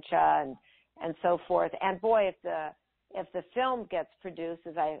 have dementia and so forth. And boy, if the film gets produced,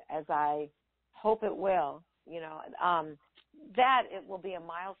 as I hope it will, that it will be a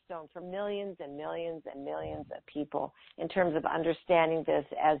milestone for millions and millions and millions of people in terms of understanding this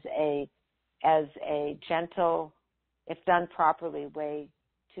as a gentle, if done properly, way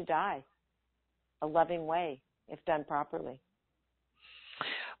to die, a loving way if done properly.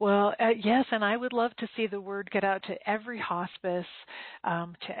 Well, yes, and I would love to see the word get out to every hospice,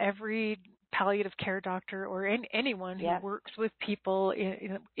 to every palliative care doctor, or anyone who works with people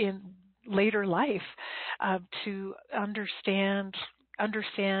in later life, to understand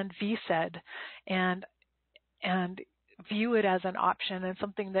VSED and view it as an option and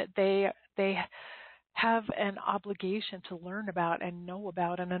something that they have an obligation to learn about and know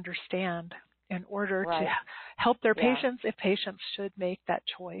about and understand in order to help their patients if patients should make that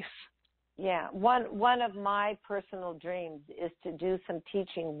choice. Yeah, one of my personal dreams is to do some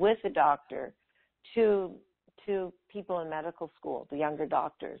teaching with a doctor to people in medical school, the younger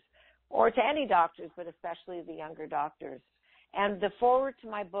doctors, or to any doctors, but especially the younger doctors. And the foreword to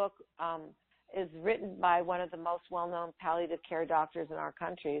my book is written by one of the most well-known palliative care doctors in our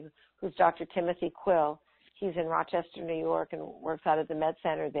country, who's Dr. Timothy Quill. He's in Rochester, New York, and works out at the Med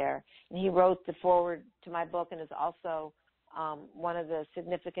Center there. And he wrote the foreword to my book and is also one of the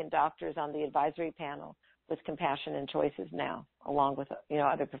significant doctors on the advisory panel with Compassion and Choices now, along with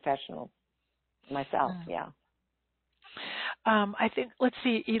other professionals. Myself, I think, let's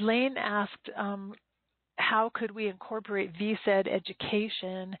see, Elaine asked, how could we incorporate VSED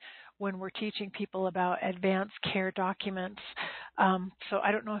education when we're teaching people about advanced care documents? So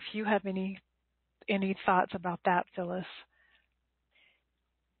I don't know if you have any thoughts about that, Phyllis.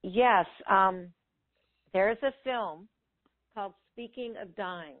 Yes. There's a film called Speaking of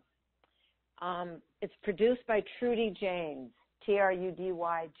Dying. It's produced by Trudy James,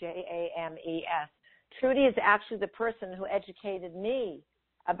 TrudyJames. Trudy is actually the person who educated me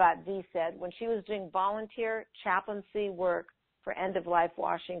about VSED when she was doing volunteer chaplaincy work for End of Life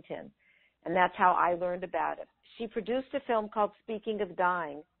Washington. And that's how I learned about it. She produced a film called Speaking of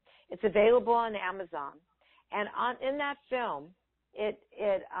Dying. It's available on Amazon. And in that film, it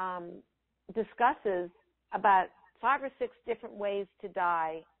discusses about 5 or 6 different ways to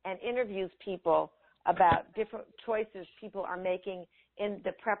die and interviews people about different choices people are making in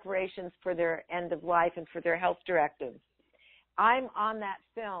the preparations for their end of life and for their health directives. I'm on that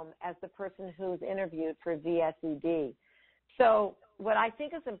film as the person who's interviewed for VSED. So what I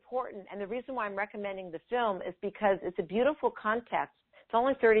think is important, and the reason why I'm recommending the film is because it's a beautiful context. It's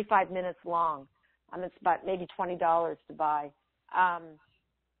only 35 minutes long. It's about maybe $20 to buy.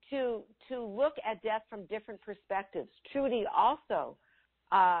 To look at death from different perspectives. Trudy also,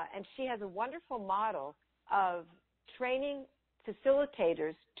 and she has a wonderful model of training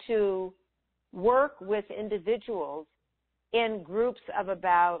facilitators to work with individuals in groups of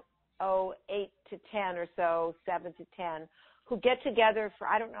about 8 to 10 or so, 7 to 10, who get together for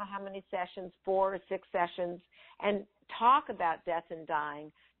I don't know how many sessions, 4 or 6 sessions, and talk about death and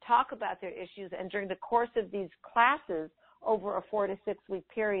dying, talk about their issues, and during the course of these classes over a 4 to 6 week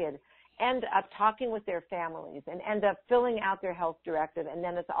period, end up talking with their families and end up filling out their health directive, and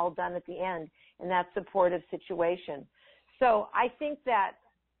then it's all done at the end in that supportive situation. So I think that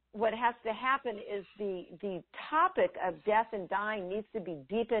what has to happen is the topic of death and dying needs to be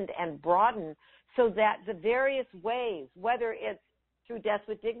deepened and broadened so that the various ways, whether it's through Death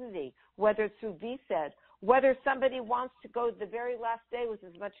with Dignity, whether it's through VSED, whether somebody wants to go the very last day with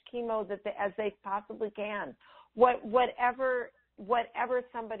as much chemo as they possibly can, whatever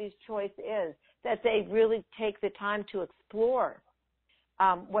somebody's choice is, that they really take the time to explore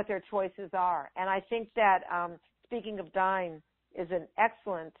what their choices are. And I think that Speaking of Dying is an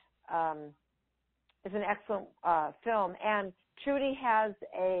excellent film. And Trudy has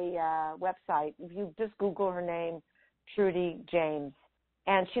a website. If you just Google her name, Trudy James,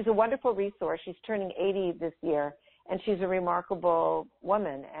 and she's a wonderful resource. She's turning 80 this year, and she's a remarkable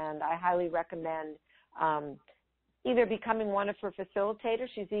woman. And I highly recommend either becoming one of her facilitators.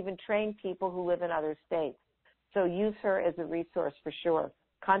 She's even trained people who live in other states. So use her as a resource for sure.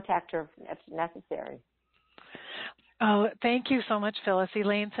 Contact her if necessary. Oh, thank you so much, Phyllis.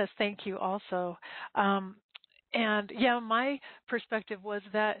 Elaine says thank you also. And yeah, my perspective was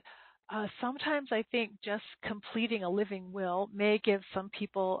that sometimes I think just completing a living will may give some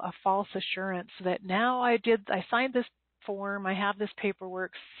people a false assurance that now I signed this form, I have this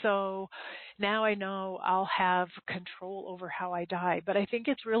paperwork, so now I know I'll have control over how I die. But I think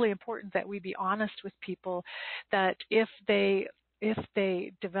it's really important that we be honest with people that if they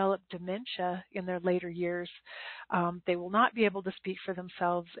develop dementia in their later years, they will not be able to speak for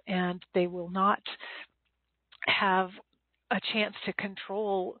themselves, and they will not have a chance to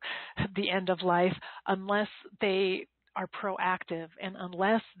control the end of life unless they are proactive and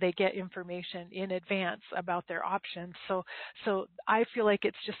unless they get information in advance about their options. So I feel like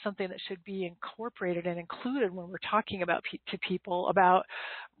it's just something that should be incorporated and included when we're talking about to people about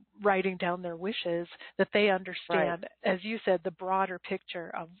writing down their wishes, that they understand, as you said, the broader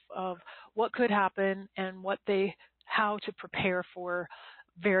picture of what could happen and how to prepare for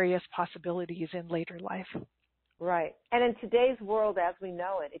various possibilities in later life. Right. And in today's world, as we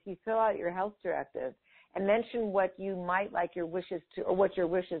know it, if you fill out your health directive and mention what you might like your wishes to, or what your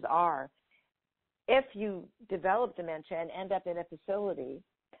wishes are, if you develop dementia and end up in a facility,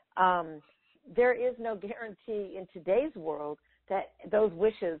 there is no guarantee in today's world that those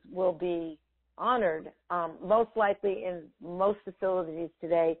wishes will be honored. Most likely in most facilities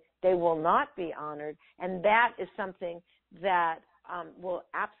today, they will not be honored. And that is something that will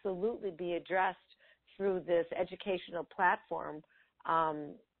absolutely be addressed through this educational platform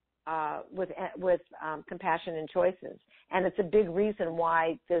with Compassion and Choices. And it's a big reason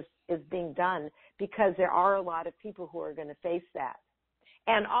why this is being done, because there are a lot of people who are going to face that.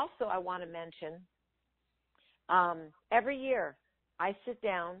 And also I want to mention, every year I sit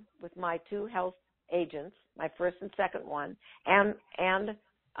down with my two health agents, my first and second one, and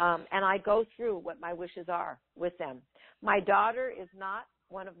I go through what my wishes are with them. My daughter is not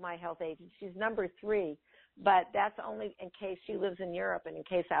one of my health agents. She's number 3, but that's only in case she lives in Europe, and in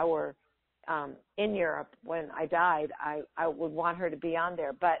case I were in Europe when I died, I would want her to be on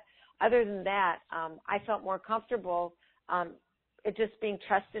there. But other than that, I felt more comfortable it just being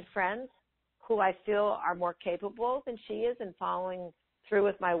trusted friends who I feel are more capable than she is in following through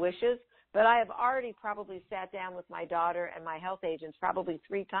with my wishes. But I have already probably sat down with my daughter and my health agents probably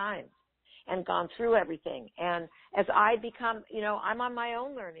 3 times and gone through everything. And as I become, I'm on my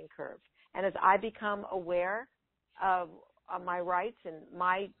own learning curve. And as I become aware of my rights and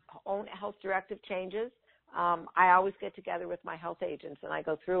my own health directive changes, I always get together with my health agents and I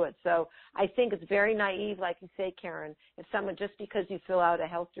go through it. So I think it's very naive, like you say, Karen, if someone, just because you fill out a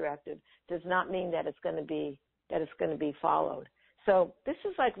health directive does not mean that it's going to be followed. So this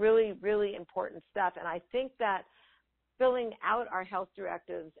is like really, really important stuff. And I think that filling out our health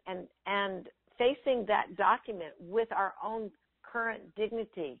directives and facing that document with our own current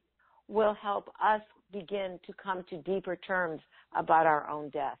dignity will help us begin to come to deeper terms about our own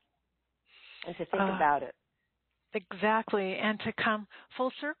death and to think about it. Exactly. And to come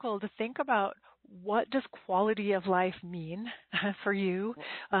full circle to think about, what does quality of life mean for you?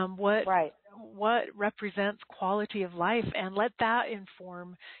 What represents quality of life? And let that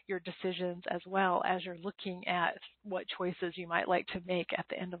inform your decisions as well as you're looking at what choices you might like to make at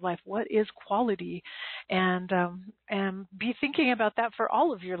the end of life. What is quality? And be thinking about that for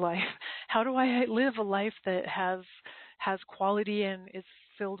all of your life. How do I live a life that has quality and is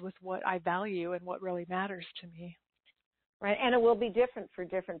filled with what I value and what really matters to me? Right, and it will be different for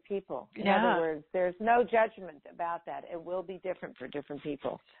different people. In other words, there's no judgment about that. It will be different for different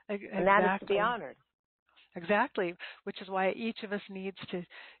people. Exactly. And that is to be honored. Exactly, which is why each of us needs to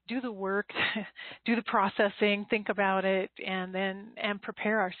do the work, do the processing, think about it, and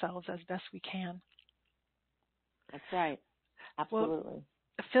prepare ourselves as best we can. That's right. Absolutely. Well,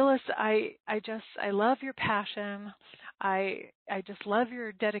 Phyllis, I love your passion. I just love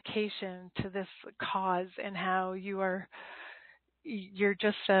your dedication to this cause and how you're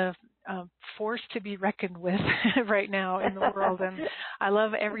just a force to be reckoned with right now in the world. And I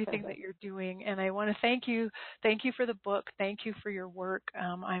love everything that you're doing. And I want to thank you. Thank you for the book. Thank you for your work.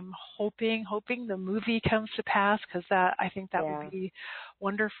 I'm hoping the movie comes to pass, because I think that would be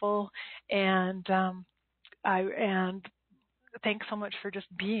wonderful. And thanks so much for just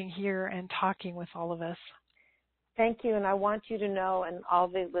being here and talking with all of us. Thank you, and I want you to know, and all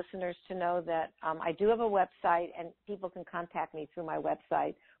the listeners to know, that I do have a website, and people can contact me through my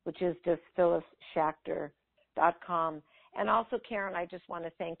website, which is just phyllisshacter.com. And also, Karen, I just want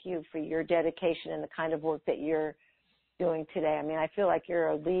to thank you for your dedication and the kind of work that you're doing today. I mean, I feel like you're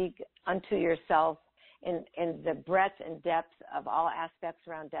a league unto yourself in the breadth and depth of all aspects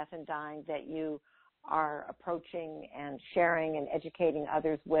around death and dying that you are approaching and sharing and educating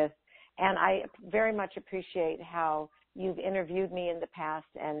others with. And I very much appreciate how you've interviewed me in the past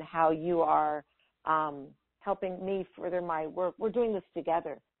and how you are helping me further my work. We're doing this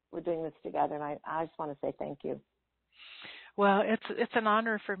together. And I just want to say thank you. Well, it's an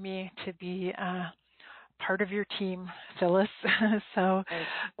honor for me to be part of your team, Phyllis. So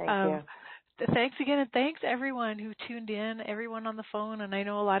thank you. Thanks again, and thanks everyone who tuned in, everyone on the phone, and I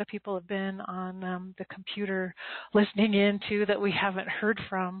know a lot of people have been on the computer listening in too that we haven't heard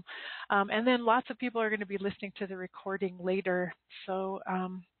from. And then lots of people are going to be listening to the recording later. So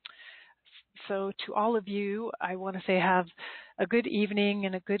to all of you, I want to say have a good evening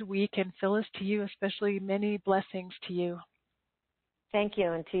and a good week, and Phyllis, to you especially, many blessings to you. Thank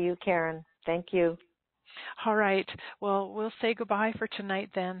you, and to you, Karen. Thank you. All right. Well, we'll say goodbye for tonight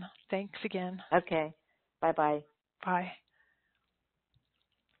then. Thanks again. Okay. Bye-bye. Bye.